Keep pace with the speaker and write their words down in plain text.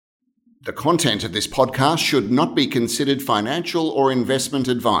The content of this podcast should not be considered financial or investment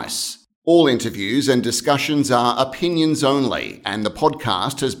advice. All interviews and discussions are opinions only, and the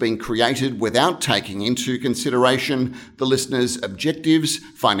podcast has been created without taking into consideration the listener's objectives,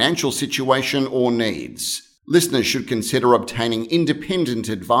 financial situation, or needs. Listeners should consider obtaining independent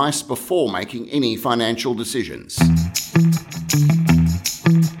advice before making any financial decisions.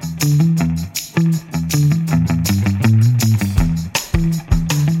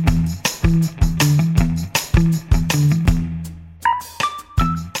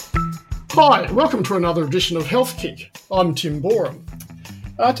 Hi, welcome to another edition of Health Kick. I'm Tim Borum.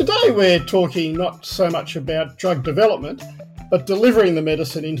 Today we're talking not so much about drug development, but delivering the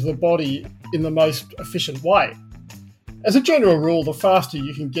medicine into the body in the most efficient way. As a general rule, the faster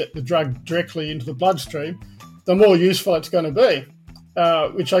you can get the drug directly into the bloodstream, the more useful it's going to be,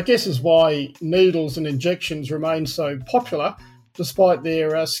 which I guess is why needles and injections remain so popular despite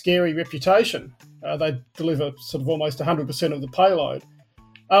their scary reputation. They deliver sort of almost 100% of the payload.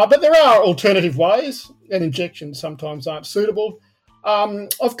 But there are alternative ways, and injections sometimes aren't suitable.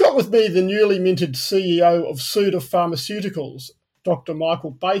 I've got with me the newly minted CEO of Suda Pharmaceuticals, Dr.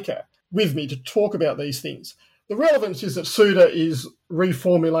 Michael Baker, with me to talk about these things. The relevance is that Suda is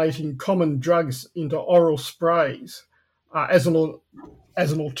reformulating common drugs into oral sprays as an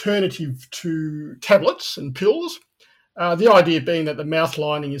alternative to tablets and pills. The idea being that the mouth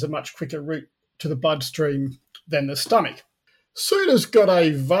lining is a much quicker route to the bloodstream than the stomach. Suda's got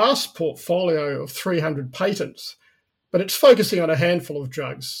a vast portfolio of 300 patents, but it's focusing on a handful of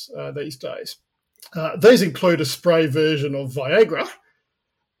drugs these days. These include a spray version of Viagra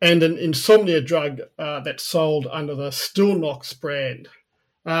and an insomnia drug that's sold under the Stilnox brand.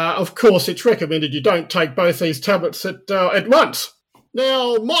 Of course, it's recommended you don't take both these tablets at once.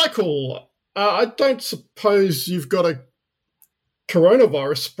 Now, Michael, I don't suppose you've got a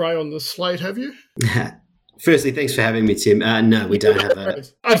coronavirus spray on the slate, have you? Firstly, thanks for having me, Tim. No, we don't have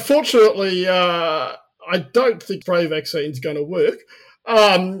that. Unfortunately, I don't think spray vaccine's going to work.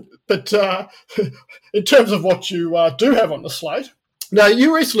 But in terms of what you do have on the slate, now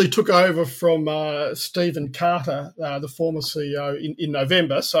you recently took over from Stephen Carter, the former CEO, in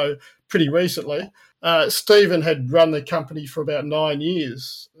November, so pretty recently. Stephen had run the company for about 9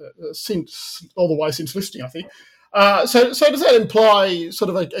 years, all the way since listing, I think. So does that imply sort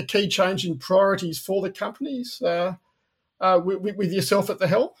of a key change in priorities for the companies with yourself at the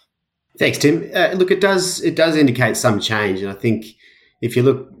helm? Thanks, Tim. Look, it does indicate some change, and I think if you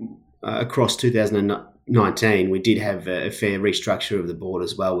look across 2019, we did have a fair restructure of the board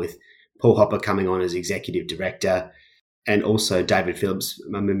as well, with Paul Hopper coming on as executive director, and also David Phillips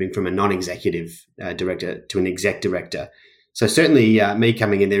moving from a non-executive director to an exec director. So certainly, me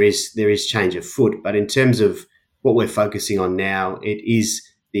coming in, there is change afoot, but in terms of what we're focusing on now, it is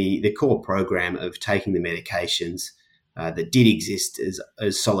the core program of taking the medications that did exist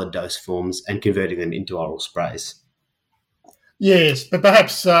as solid dose forms and converting them into oral sprays. Yes, but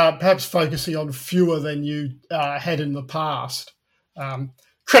perhaps focusing on fewer than you had in the past.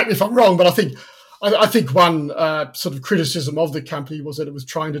 Correct me if I'm wrong, but I think one sort of criticism of the company was that it was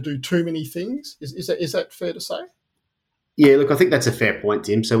trying to do too many things. Is that fair to say? Yeah, look, I think that's a fair point,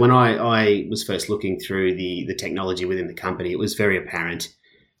 Tim. So when I was first looking through the technology within the company, it was very apparent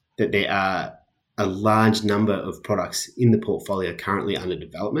that there are a large number of products in the portfolio currently under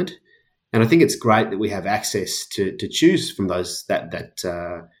development. And I think it's great that we have access to choose from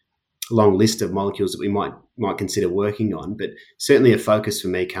that long list of molecules that we might consider working on. But certainly a focus for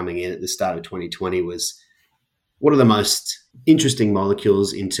me coming in at the start of 2020 was, what are the most interesting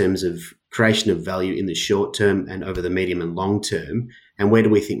molecules in terms of creation of value in the short term and over the medium and long term, and where do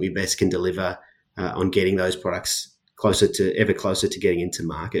we think we best can deliver on getting those products ever closer to getting into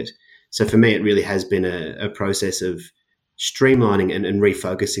market? So for me, it really has been a process of streamlining and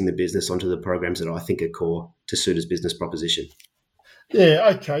refocusing the business onto the programs that I think are core to Suda's business proposition.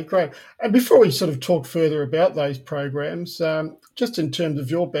 Yeah, okay, great. And before we sort of talk further about those programs, just in terms of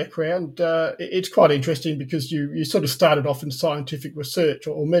your background, it's quite interesting because you sort of started off in scientific research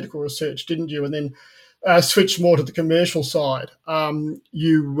or medical research, didn't you? And then switched more to the commercial side.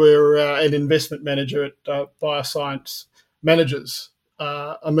 You were an investment manager at Bioscience Managers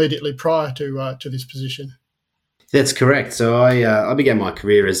immediately prior to this position. That's correct. So I began my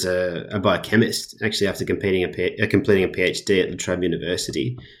career as a biochemist, actually after completing a PhD at La Trobe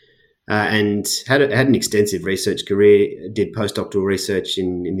University, and had an extensive research career. Did postdoctoral research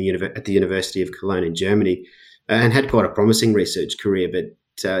at the University of Cologne in Germany, and had quite a promising research career.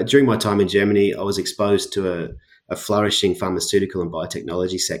 But during my time in Germany, I was exposed to a flourishing pharmaceutical and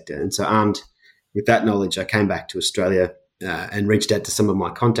biotechnology sector, and so armed with that knowledge, I came back to Australia and reached out to some of my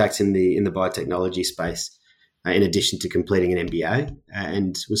contacts in the biotechnology space, in addition to completing an MBA,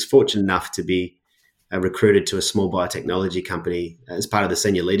 and was fortunate enough to be recruited to a small biotechnology company as part of the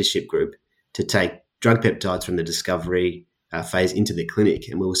senior leadership group to take drug peptides from the discovery phase into the clinic.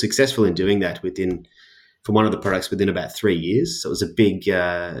 And we were successful in doing that for one of the products within about 3 years. So it was a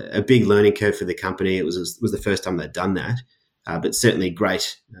big learning curve for the company. It was the first time they'd done that, but certainly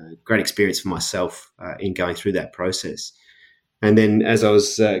great experience for myself in going through that process. And then as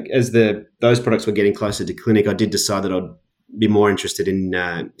those products were getting closer to clinic, I did decide that I'd be more interested in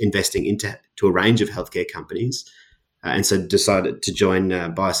investing into a range of healthcare companies, and so decided to join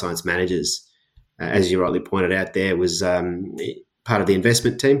Bioscience Managers. As you rightly pointed out, there was part of the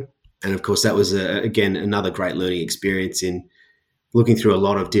investment team, and of course that was again another great learning experience in looking through a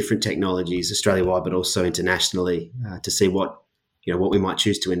lot of different technologies, Australia-wide, but also internationally, to see what we might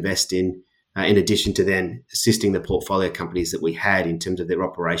choose to invest in addition to then assisting the portfolio companies that we had in terms of their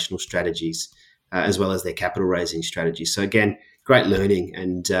operational strategies, as well as their capital raising strategies. So again, great learning,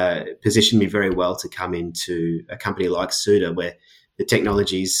 and positioned me very well to come into a company like Suda, where the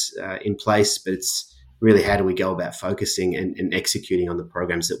technology's in place, but it's really how do we go about focusing and executing on the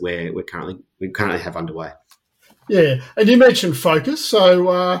programs that we currently have underway. Yeah, and you mentioned focus.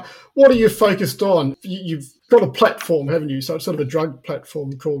 So what are you focused on? You've got a platform, haven't you? So it's sort of a drug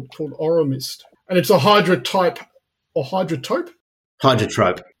platform called Oromist, and it's a hydrotype or hydrotope?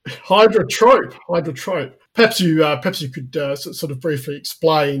 Hydrotrope. Hydrotrope. Perhaps you could sort of briefly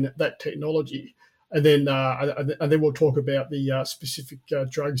explain that technology, and then we'll talk about the specific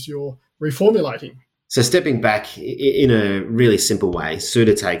drugs you're reformulating. So stepping back in a really simple way,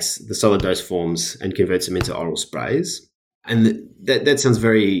 Suda takes the solid dose forms and converts them into oral sprays. And that sounds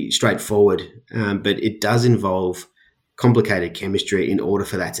very straightforward, but it does involve complicated chemistry in order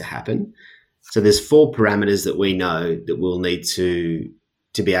for that to happen. So there's 4 parameters that we know that we'll need to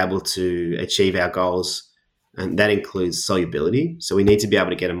be able to achieve our goals, and that includes solubility. So we need to be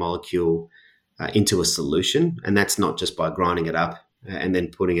able to get a molecule into a solution, and that's not just by grinding it up and then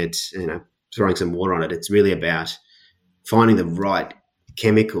putting it, throwing some water on it. It's really about finding the right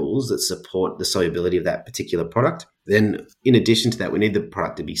chemicals that support the solubility of that particular product. Then in addition to that, we need the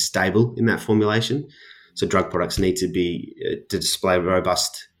product to be stable in that formulation. So drug products need to display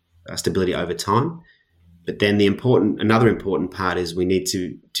robust stability over time. But then another important part is we need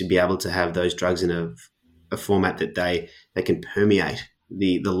to be able to have those drugs in a format that they can permeate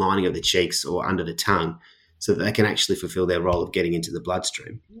the lining of the cheeks or under the tongue, so that they can actually fulfill their role of getting into the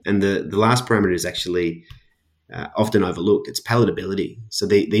bloodstream. And the last parameter is actually often overlooked. It's palatability. So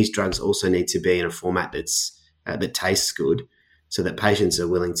these drugs also need to be in a format that tastes good, so that patients are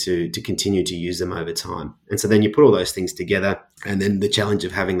willing to continue to use them over time. And so then you put all those things together, and then the challenge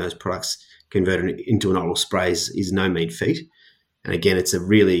of having those products converted into an oral spray is no mean feat. And again, it's a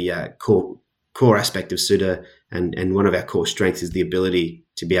really core aspect of Suda, and one of our core strengths is the ability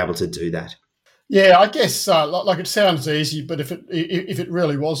to be able to do that. Yeah, I guess like it sounds easy, but if it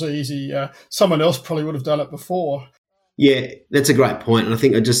really was easy, someone else probably would have done it before. Yeah, that's a great point. And I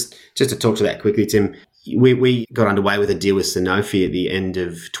think just to talk to that quickly, Tim, we got underway with a deal with Sanofi at the end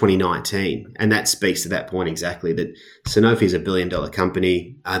of 2019, and that speaks to that point exactly, that Sanofi is a $1 billion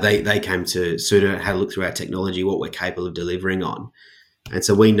company. They came to Suda, had a look through our technology, what we're capable of delivering on. And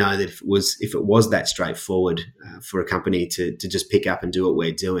so we know that if it was that straightforward for a company to just pick up and do what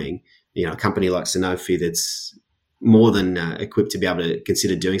we're doing, a company like Sanofi that's more than equipped to be able to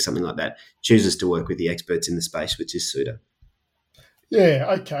consider doing something like that chooses to work with the experts in the space, which is Suda.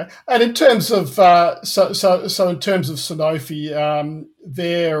 Yeah, okay. And in terms of so in terms of Sanofi,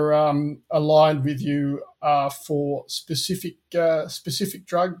 they're aligned with you for specific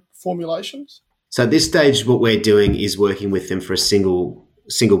drug formulations. So at this stage, what we're doing is working with them for a single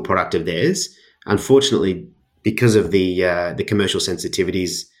product of theirs. Unfortunately, because of the commercial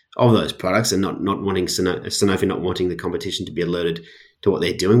sensitivities of those products, and not wanting Sanofi not wanting the competition to be alerted to what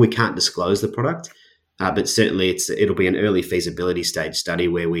they're doing, we can't disclose the product. But certainly, it'll be an early feasibility stage study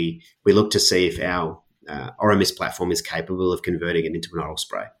where we look to see if our Oromist platform is capable of converting it into an oral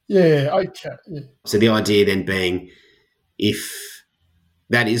spray. Yeah, okay. Yeah. So the idea then being, if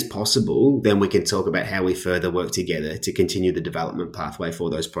that is possible, then we can talk about how we further work together to continue the development pathway for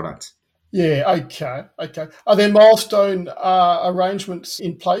those products. Yeah, okay. Are there milestone arrangements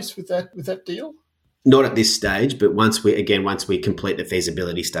in place with that deal? Not at this stage, but once we complete the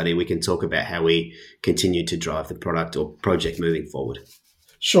feasibility study, we can talk about how we continue to drive the product or project moving forward.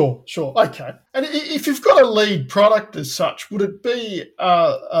 Sure. Okay. And if you've got a lead product as such, would it be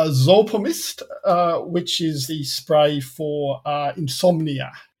a Zolpamist, which is the spray for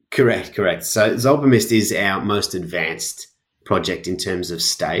insomnia? Correct. So Zolpamist is our most advanced project in terms of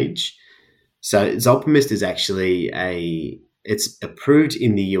stage. So Zolpidem is actually it's approved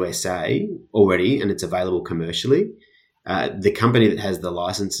in the USA already, and it's available commercially. The company that has the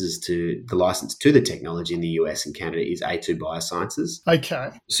license to the technology in the US and Canada is A2 Biosciences. Okay.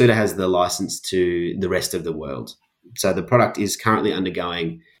 Suda has the license to the rest of the world. So the product is currently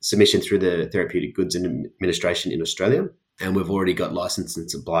undergoing submission through the Therapeutic Goods Administration in Australia, and we've already got license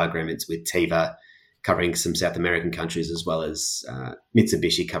and supply agreements with Teva covering some South American countries, as well as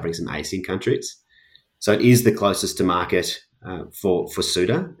Mitsubishi covering some Asian countries. So it is the closest to market for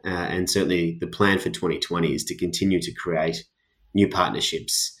Suda, and certainly the plan for 2020 is to continue to create new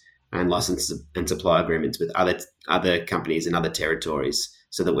partnerships and license and supply agreements with other companies in other territories,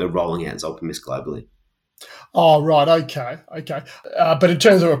 so that we're rolling out Zolpidem globally. Oh, right. Okay. But in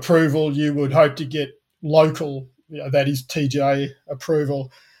terms of approval, you would hope to get local, that is TGA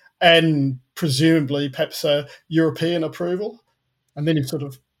approval, and presumably perhaps a European approval, and then you've sort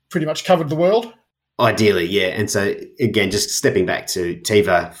of pretty much covered the world. Ideally, yeah. And so, again, just stepping back to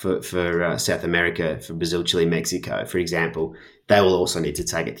Teva for South America, for Brazil, Chile, Mexico, for example, they will also need to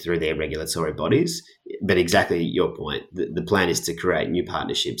take it through their regulatory bodies. But exactly your point, the plan is to create new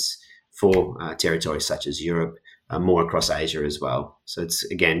partnerships for territories such as Europe, more across Asia as well. So it's,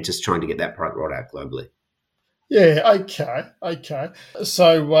 again, just trying to get that product rolled out globally. Yeah, okay.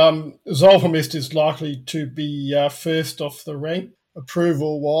 So Zolpidem is likely to be first off the rank,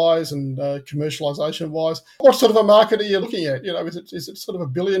 approval-wise and commercialisation-wise. What sort of a market are you looking at? Is it sort of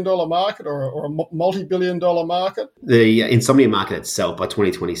 $1 billion market or a multi-billion dollar market? The insomnia market itself by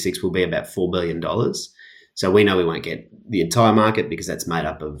 2026 will be about $4 billion. So we know we won't get the entire market because that's made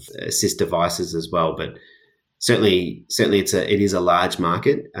up of assist devices as well. But certainly it is a large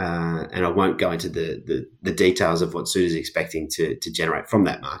market, and I won't go into the details of what Suda is expecting to generate from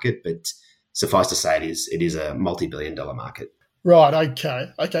that market. But suffice to say, it is a multi-billion dollar market. Right.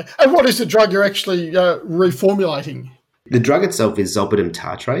 Okay. And what is the drug you're actually reformulating? The drug itself is Zolpidem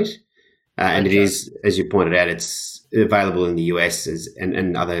tartrate, and it is, as you pointed out, it's available in the US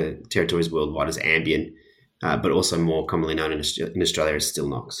and other territories worldwide as Ambien, but also more commonly known in Australia as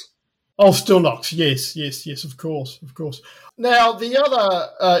Stilnox. Oh, Stilnox, yes, of course. Now, the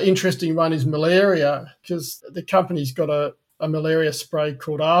other interesting one is malaria, because the company's got a malaria spray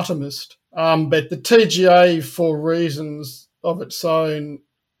called Artemist, but the TGA, for reasons of its own,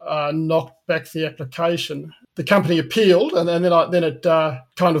 knocked back the application. The company appealed, and then it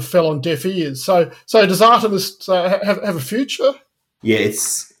kind of fell on deaf ears. So does Artemist have a future? Yeah,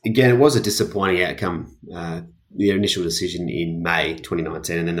 it was a disappointing outcome. The initial decision in May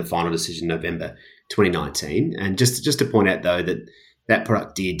 2019, and then the final decision November 2019. And just to point out, though, that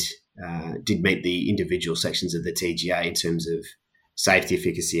product did meet the individual sections of the TGA in terms of safety,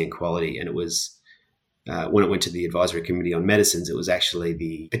 efficacy, and quality. And it was when it went to the Advisory Committee on Medicines, it was actually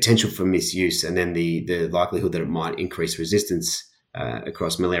the potential for misuse and then the likelihood that it might increase resistance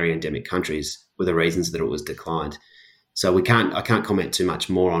across malaria endemic countries were the reasons that it was declined. So I can't comment too much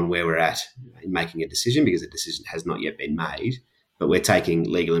more on where we're at in making a decision, because a decision has not yet been made. But we're taking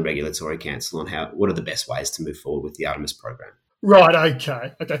legal and regulatory counsel on what are the best ways to move forward with the Artemis program. Right.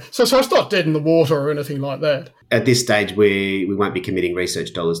 Okay. So it's not dead in the water or anything like that. At this stage, we won't be committing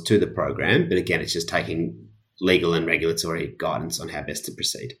research dollars to the program, but again, it's just taking legal and regulatory guidance on how best to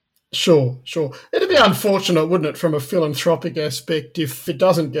proceed. Sure. It'd be unfortunate, wouldn't it, from a philanthropic aspect, if it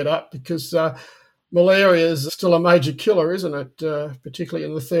doesn't get up, because malaria is still a major killer, isn't it? Particularly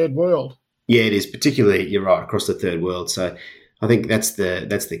in the third world. Yeah, it is. Particularly, you're right, across the third world. So I think that's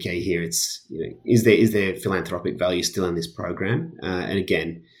the key here. It's is there philanthropic value still in this program? And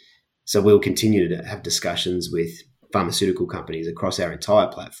again, so we'll continue to have discussions with pharmaceutical companies across our entire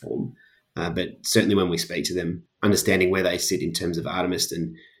platform. But certainly, when we speak to them, understanding where they sit in terms of Artemis,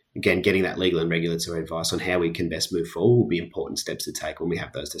 and again, getting that legal and regulatory advice on how we can best move forward will be important steps to take when we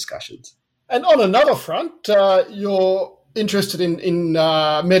have those discussions. And on another front, you're interested in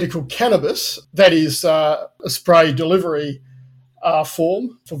medical cannabis, that is a spray delivery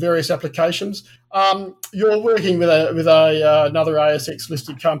form for various applications. You're working with another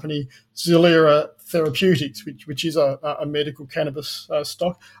ASX-listed company, Zilera Therapeutics, which is a medical cannabis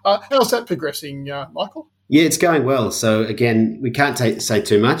stock. How's that progressing, Michael? Yeah, it's going well. So again, we can't say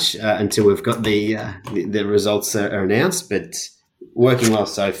too much until we've got the results are announced, but working well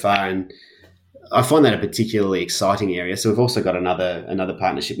so far, and I find that a particularly exciting area. So we've also got another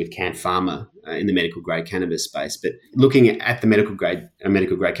partnership with Can Pharma in the medical grade cannabis space. But looking at the medical grade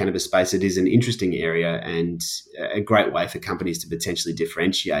cannabis space, it is an interesting area, and a great way for companies to potentially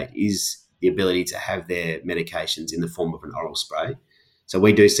differentiate is the ability to have their medications in the form of an oral spray. So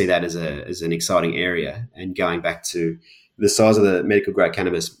we do see that as an exciting area. And going back to the size of the medical grade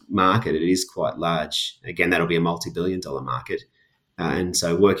cannabis market, it is quite large. Again, that'll be a multi-billion-dollar market. And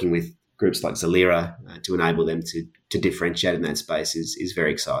so working with groups like Zalira to enable them to differentiate in that space is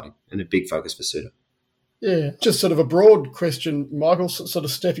very exciting and a big focus for Suda. Yeah, just sort of a broad question, Michael, sort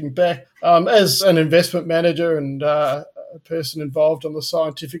of stepping back. As an investment manager and a person involved on the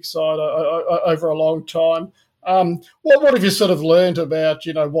scientific side over a long time, what have you sort of learned about,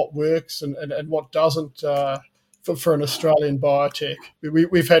 what works and what doesn't for an Australian biotech?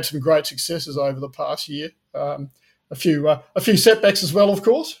 We've had some great successes over the past year. A few setbacks as well, of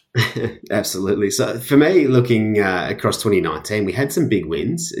course. Absolutely. So for me, looking across 2019, we had some big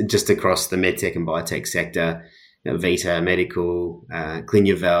wins just across the medtech and biotech sector, Vita Medical,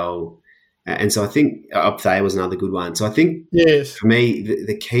 Clinuvel. And so I think Opthea was another good one. So I think for me,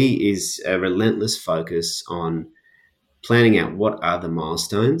 the key is a relentless focus on planning out what are the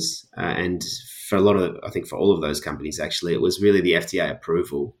milestones. And for for all of those companies, actually, it was really the FDA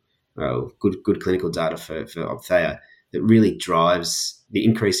approval, good clinical data for Opthea that really drives the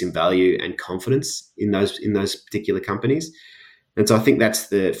increase in value and confidence in those particular companies. And so I think that's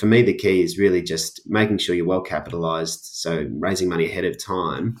for me, the key is really just making sure you're well capitalized. So raising money ahead of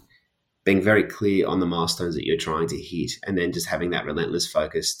time, being very clear on the milestones that you're trying to hit, and then just having that relentless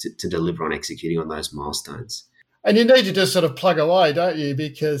focus to deliver on executing on those milestones. And you need to just sort of plug away, don't you?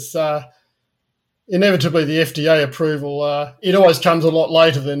 Because inevitably the FDA approval, it always comes a lot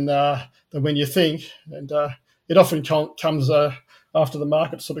later than when you think. And it often comes after the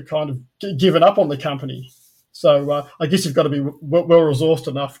market's sort of kind of given up on the company. So I guess you've got to be well-resourced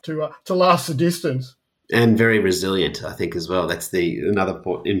enough to last the distance. And very resilient, I think, as well. That's another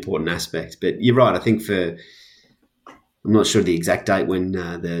important aspect. But you're right. I think I'm not sure the exact date when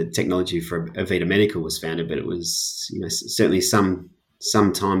the technology for Vita Medical was founded, but it was certainly some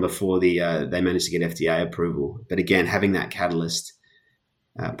time before they managed to get FDA approval. But again, having that catalyst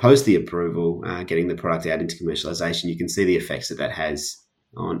post the approval, getting the product out into commercialization, you can see the effects that has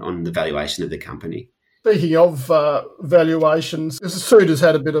on the valuation of the company. Speaking of valuations, Suda's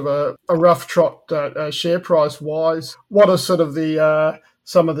had a bit of a rough trot share price-wise. What are sort of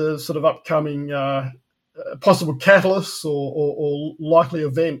some of the sort of upcoming possible catalysts or likely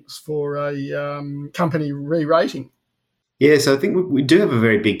events for a company re-rating? Yeah, so I think we do have a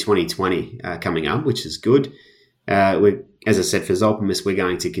very big 2020 coming up, which is good. As I said, for Zolpimus, we're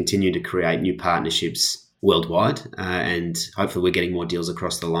going to continue to create new partnerships worldwide, and hopefully we're getting more deals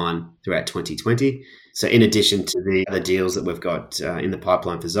across the line throughout 2020. So in addition to the other deals that we've got in the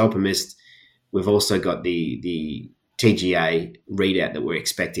pipeline for Zolpimus, we've also got the TGA readout that we're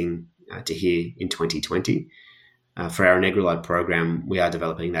expecting to hear in 2020. For our Negrolide program, we are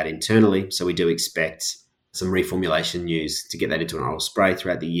developing that internally, so we do expect some reformulation news to get that into an oral spray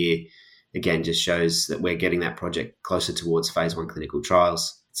throughout the year. Again, just shows that we're getting that project closer towards phase 1 clinical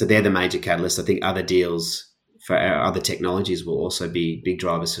trials. So they're the major catalysts. I think other deals for our other technologies will also be big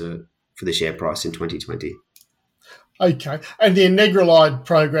drivers for the share price in 2020. Okay. And the Negrolide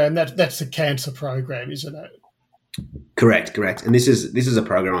program, that's a cancer program, isn't it? Correct. And this is a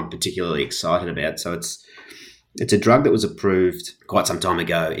program I'm particularly excited about. So it's a drug that was approved quite some time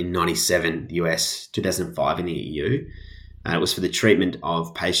ago in 97 US, 2005 in the EU. It was for the treatment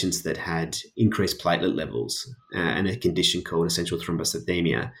of patients that had increased platelet levels and a condition called essential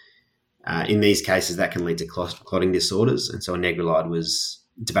thrombocythemia. In these cases, that can lead to clotting disorders. And so a Negrolide was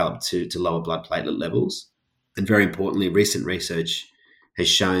developed to lower blood platelet levels. And very importantly, recent research has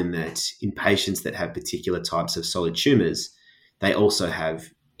shown that in patients that have particular types of solid tumours, they also have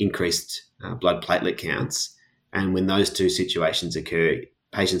increased blood platelet counts. And when those two situations occur,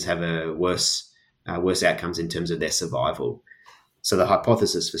 patients have worse outcomes in terms of their survival. So the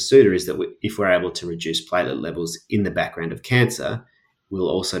hypothesis for Suda is that if we're able to reduce platelet levels in the background of cancer, we'll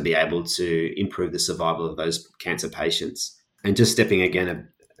also be able to improve the survival of those cancer patients. And just stepping again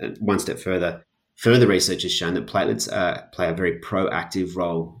one step further research has shown that platelets play a very proactive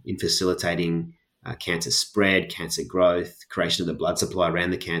role in facilitating cancer spread, cancer growth, creation of the blood supply around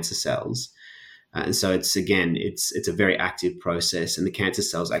the cancer cells. And so it's a very active process, and the cancer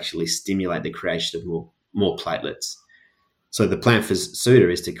cells actually stimulate the creation of more platelets. So the plan for Suda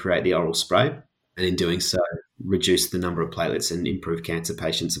is to create the oral spray, and in doing so, reduce the number of platelets and improve cancer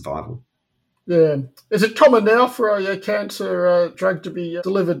patient survival. Yeah. Is it common now for a cancer drug to be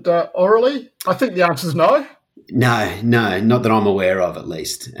delivered orally? I think the answer is no. No, not that I'm aware of, at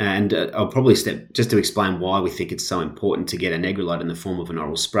least. And I'll probably step just to explain why we think it's so important to get a Negrolide in the form of an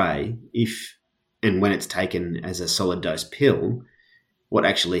oral spray. If and when it's taken as a solid dose pill, what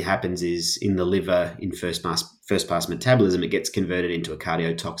actually happens is in the liver, in first pass metabolism, it gets converted into a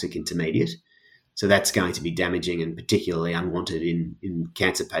cardiotoxic intermediate. So that's going to be damaging and particularly unwanted in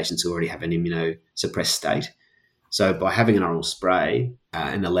cancer patients who already have an immunosuppressed state. So by having an oral spray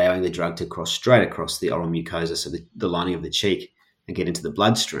and allowing the drug to cross straight across the oral mucosa, so the lining of the cheek, and get into the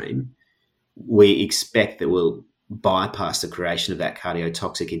bloodstream, we expect that we'll bypass the creation of that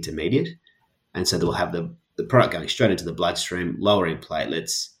cardiotoxic intermediate. And so we'll have the product going straight into the bloodstream, lowering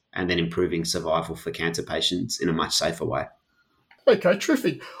platelets, and then improving survival for cancer patients in a much safer way. Okay,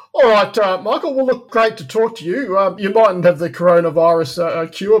 terrific. All right, Michael, well, look, great to talk to you. You mightn't have the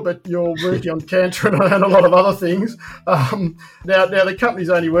coronavirus cure, but you're working on cancer and a lot of other things. Now the company's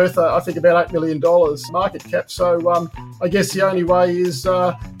only worth, I think, about $8 million market cap, so I guess the only way is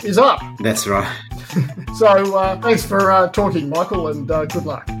up. That's right. So thanks for talking, Michael, and good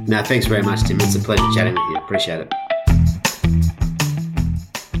luck. No, thanks very much, Tim. It's a pleasure chatting with you. Appreciate it.